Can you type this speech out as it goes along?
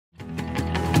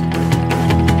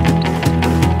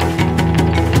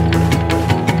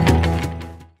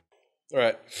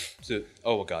right. So,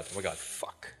 oh my god. Oh my god.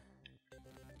 Fuck.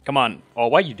 Come on. Oh,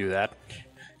 why'd you do that?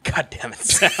 God damn it,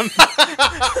 Sam.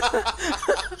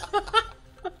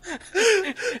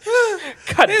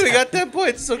 God Hey, we damn. got 10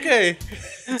 points. It's okay.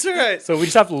 It's alright. So we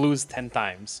just have to lose 10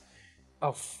 times.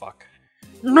 Oh, fuck.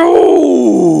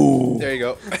 No! There you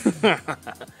go.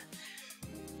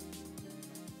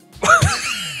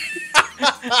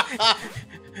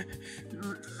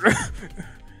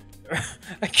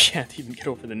 I can't even get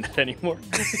over the net anymore.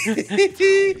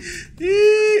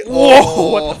 Whoa!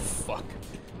 Whoa, what the fuck?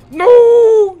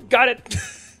 No! Got it!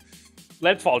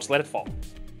 Let it fall, just let it fall.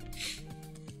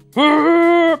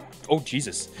 Oh,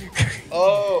 Jesus.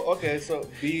 Oh, okay, so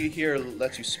B here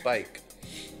lets you spike.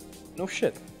 No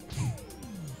shit.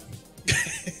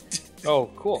 Oh,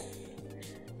 cool.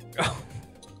 Oh,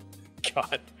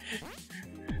 God.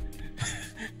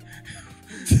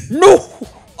 No!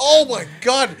 Oh my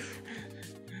god!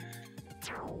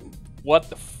 What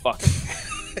the fuck?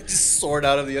 I just soared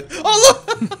out of the... Oh,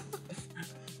 look!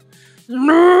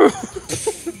 No!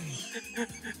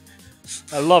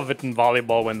 I love it in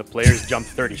volleyball when the players jump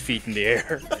 30 feet in the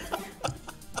air.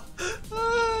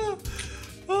 Oh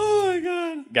my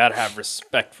god. Gotta have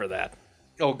respect for that.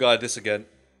 Oh god, this again.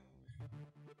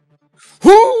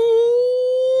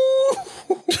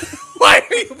 Why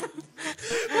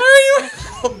Why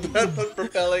are you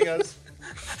propelling us?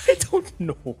 I don't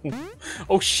know.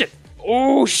 Oh shit.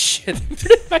 Oh shit. Where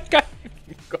did that guy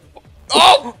go?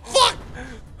 Oh, fuck!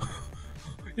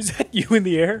 Is that you in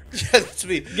the air? Yeah, that's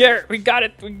me. Garrett, we got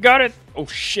it. We got it. Oh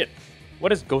shit. What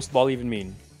does ghost ball even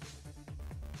mean?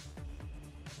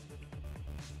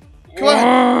 Come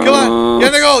on, come on.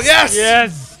 Get the goal. Yes!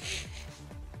 Yes.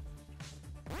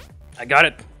 I got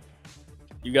it.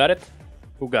 You got it?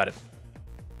 Who got it?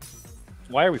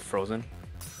 Why are we frozen?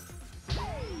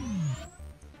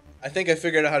 I think I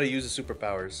figured out how to use the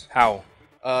superpowers. How?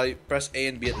 You press A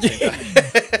and B at the same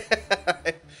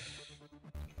time.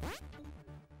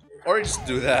 Or you just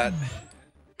do that.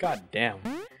 God damn.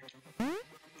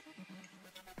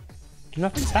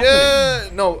 Nothing's happening. Yeah!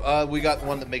 No, we got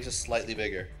one that makes us slightly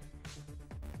bigger.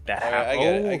 That Alright, I happened.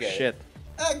 get it, Oh I get it. shit.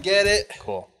 I get it.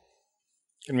 Cool.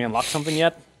 Can we unlock something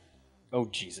yet? Oh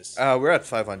Jesus. We're at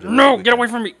 500. No, get away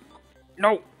from me.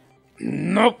 No.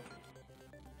 Nope.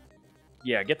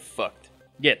 Yeah, get fucked.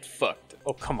 Get fucked.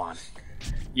 Oh, come on.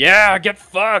 Yeah, get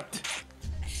fucked.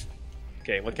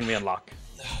 Okay, what can we unlock?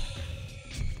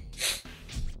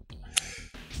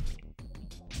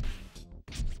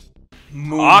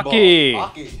 Hockey.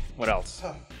 Hockey. What else?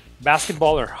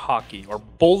 Basketball or hockey? Or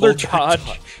boulder dodge?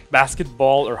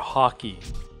 Basketball or hockey?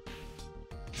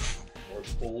 Or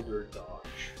boulder dodge.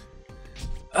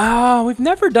 We've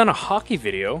never done a hockey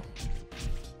video.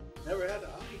 Never had a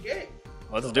hockey game.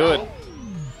 Let's do it.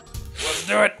 Let's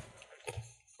do it.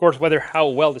 Of course, whether how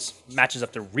well this matches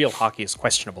up to real hockey is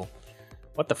questionable.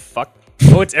 What the fuck?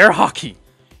 Oh, it's air hockey.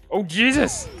 Oh,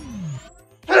 Jesus.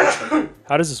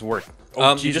 How does this work?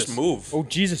 Oh, You just move. Oh,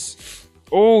 Jesus.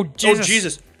 Oh, Jesus. Oh,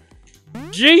 Jesus.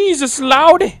 Jesus,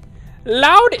 loud.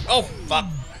 Loud. Oh, fuck.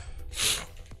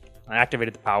 I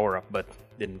activated the power up, but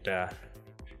didn't, Oh,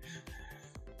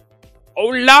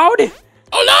 loud.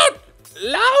 Oh, loud.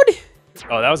 Loud.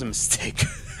 Oh, that was a mistake.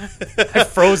 I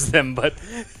froze them, but...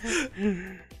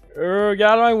 get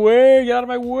out of my way! Get out of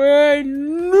my way!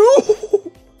 No!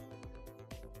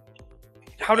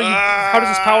 How does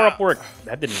this power up work?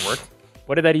 That didn't work.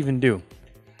 What did that even do?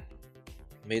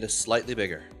 Made us slightly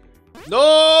bigger.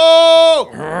 No!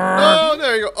 No,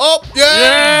 there you go. Oh, yeah!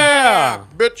 Yeah!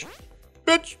 Bitch.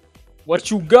 Bitch. What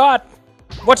you got?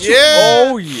 What you... Yeah!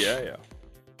 Oh, yeah.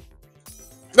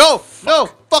 No, no,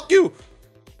 fuck you.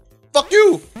 Fuck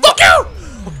you. Fuck you!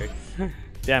 Okay.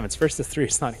 Damn, it's first to 3.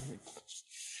 It's not even...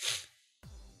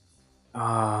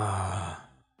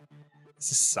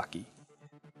 This is sucky.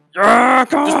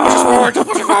 Just push us forward! Just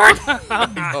push us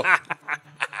forward!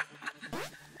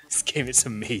 This game is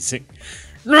amazing.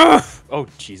 Oh,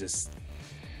 Jesus.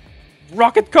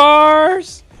 Rocket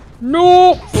cars!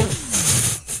 No!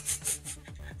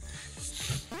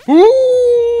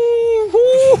 Ooh!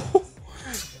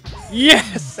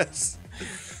 Yes!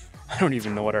 I don't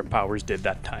even know what our powers did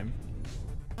that time.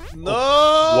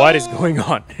 No! What is going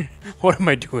on? What am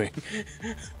I doing?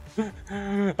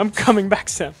 I'm coming back,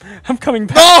 Sam. I'm coming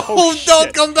back. No! Oh, Don't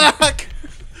shit. come back!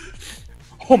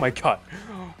 Oh my god.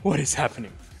 What is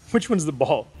happening? Which one's the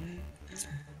ball?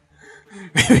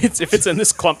 If it's in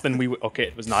this clump, then we would... Okay,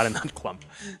 it was not in that clump.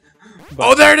 But,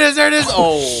 Oh, there it is, there it is!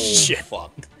 Oh, shit.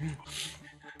 fuck.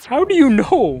 How do you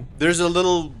know? There's a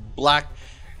little black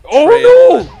Oh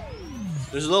trail. no!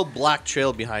 There's a little black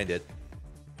trail behind it.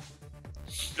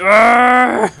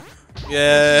 Ah!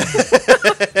 Yeah.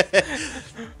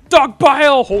 Dog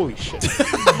pile! Holy shit.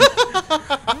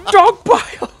 Dog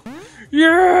pile!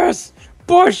 Yes!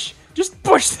 Push! Just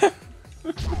push them!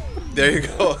 There you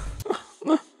go.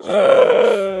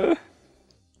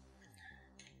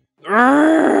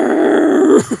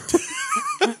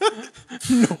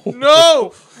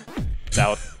 No! It's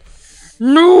out.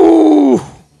 No!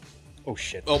 Oh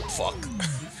shit. Oh, fuck.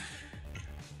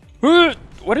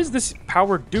 What does this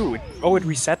power do? It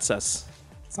resets us.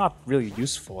 It's not really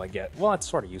useful, I get. Well, it's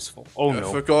sort of useful. Oh If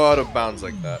no. we go out of bounds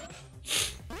like that.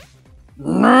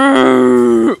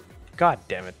 No! God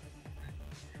damn it.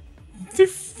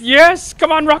 Yes!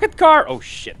 Come on, rocket car! Oh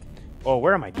shit. Oh,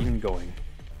 where am I even going?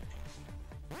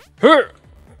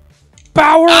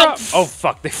 Power up! Oh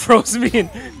fuck, they froze me in.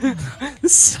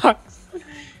 This sucks.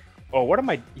 Oh, what am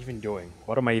I even doing?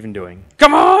 What am I even doing?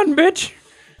 Come on, bitch!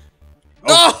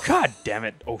 Oh, god damn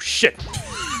it. Oh shit.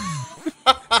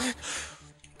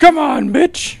 Come on,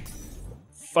 bitch!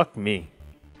 Fuck me.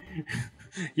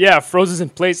 Yeah, froze in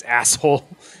place, asshole.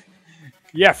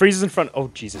 Yeah, freezes in front. Oh,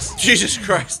 Jesus. Jesus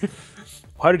Christ.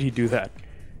 Why did he do that?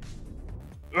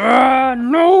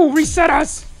 No! Reset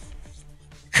us!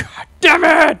 God damn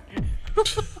it!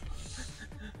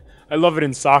 I love it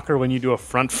in soccer when you do a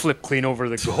front flip clean over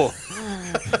the goal.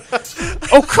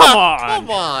 Oh, come on! Come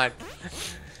on.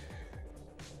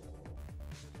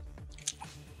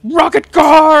 Rocket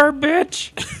car,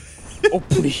 bitch! Oh,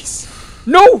 please.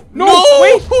 No! No!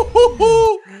 Wait!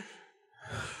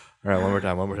 Alright, one more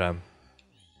time, one more time.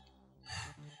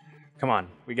 Come on,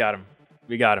 we got him.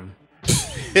 We got him.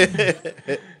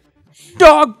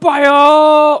 Dog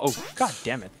pile! Oh, god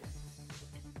damn it.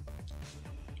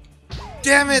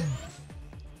 Damn it!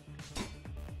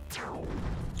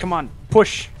 Come on,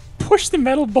 push. Push the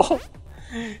metal ball.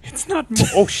 It's not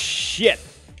oh, shit.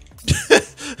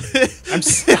 I'm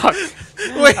stuck.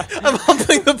 Wait, I'm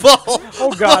humping the ball.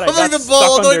 Oh god, I'm I got humping the stuck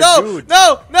ball. on their No, dude.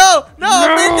 no, no, no,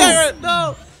 No. Big Garrett,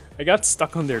 no. I got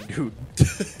stuck on their dude.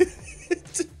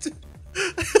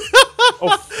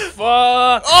 Oh,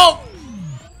 fuck. Oh!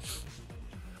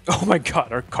 Oh my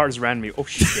god, our cars ran me. Oh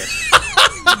shit.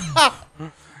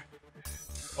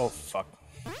 Oh fuck.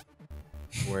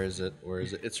 Where is it? Where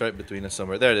is it? It's right between us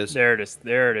somewhere. There it is. There it is.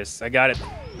 There it is. I got it.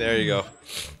 There you go.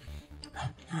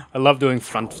 I love doing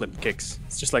front flip kicks.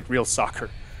 It's just like real soccer.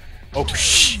 Oh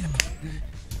shit.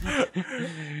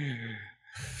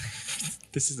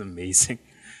 This is amazing.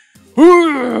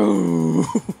 Ooh.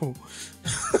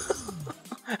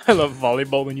 I love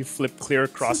volleyball when you flip clear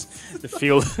across the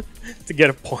field to get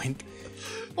a point.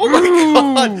 Oh my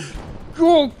god!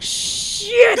 Oh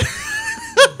shit!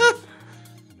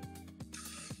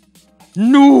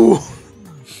 No!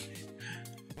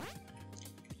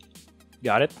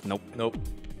 Got it? Nope. Nope.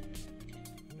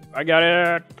 I got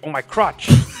it! Oh, my crotch!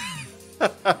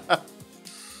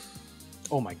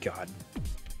 Oh my god.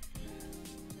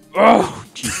 Oh,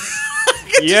 jeez.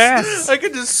 Yes! I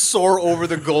could just soar over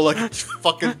the goal like it's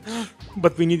fucking.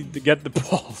 But we needed to get the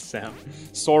ball, Sam.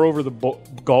 Soar over the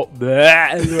goal.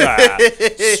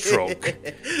 Stroke.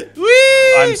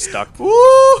 Whee! I'm stuck.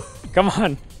 Woo! Come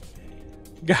on.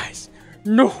 Guys.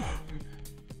 No.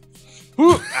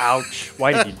 Ooh, ouch.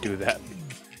 Why did you do that?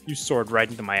 You soared right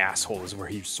into my asshole is where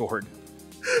you soared.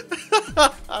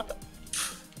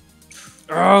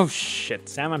 Oh, shit.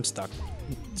 Sam, I'm stuck.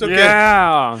 It's okay.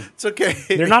 Yeah. It's okay.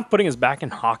 They're not putting us back in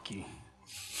hockey.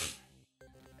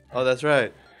 Oh, that's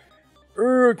right.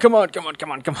 Come on, come on,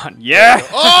 come on, come on. Yeah.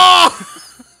 Oh!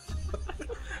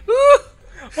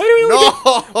 Why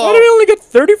do we only get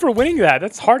 30 for winning that?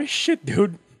 That's hard as shit,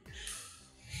 dude.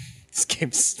 This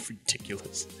game's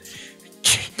ridiculous.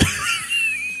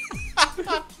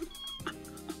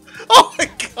 Oh my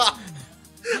god!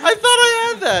 I thought I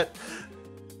had that.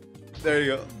 There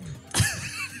you go.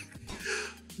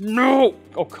 No!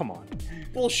 Oh, come on.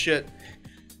 Bullshit.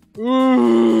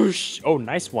 Ooh, oh,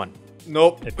 nice one.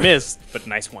 Nope. It missed, but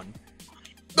nice one.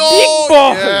 No! Big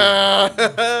ball!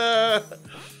 Yeah.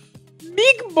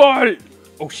 Big ball!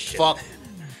 Oh, shit. Fuck.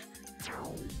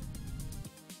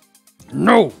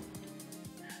 No!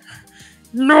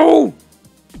 No!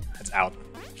 That's out.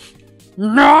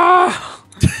 No!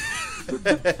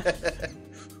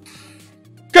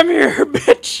 Come here,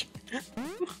 bitch!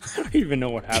 I don't even know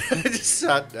what happened. I just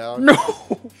sat down.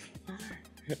 No!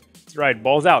 That's right,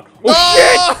 ball's out. Oh,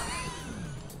 Oh!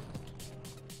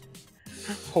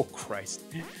 shit! Oh, Christ.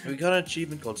 We got an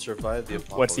achievement called Survive the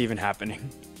Apocalypse. What's even happening?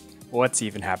 What's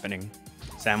even happening?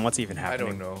 Sam, what's even I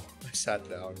happening? don't know. I sat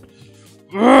down.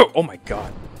 Oh my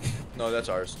god. No, that's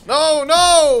ours. No,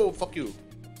 no! Fuck you.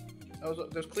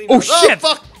 There's clean. Oh, shit!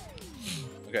 fuck!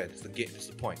 Okay, it's the game. It's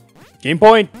the point. Game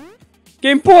point!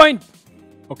 Game point!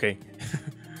 Okay.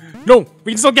 No,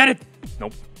 we can still get it.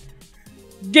 Nope.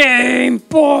 Game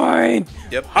point.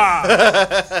 Yep.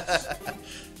 Ha.